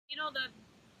You know, the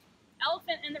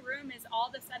elephant in the room is all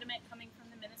the sediment coming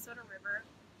from the Minnesota River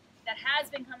that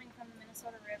has been coming from the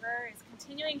Minnesota River is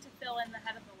continuing to fill in the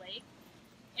head of the lake.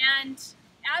 And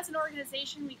as an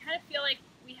organization, we kind of feel like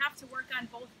we have to work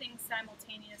on both things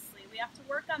simultaneously. We have to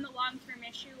work on the long-term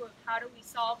issue of how do we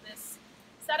solve this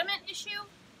sediment issue,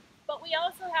 but we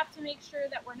also have to make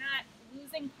sure that we're not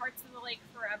losing parts of the lake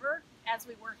forever as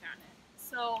we work on it.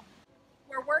 So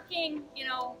we're working,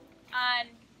 on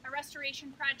a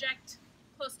restoration project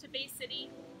close to Bay City,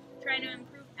 trying to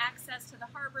improve access to the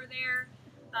harbor there,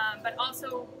 but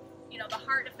also, the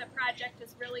heart of the project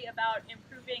is really about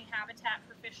improving habitat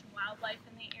for fish and wildlife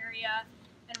in the area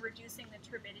and reducing the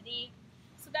turbidity.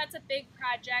 So that's a big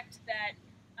project that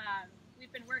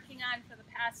we've been working on for the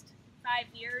past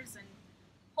 5 years and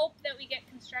hope that we get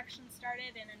construction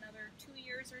started in another 2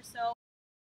 years or so.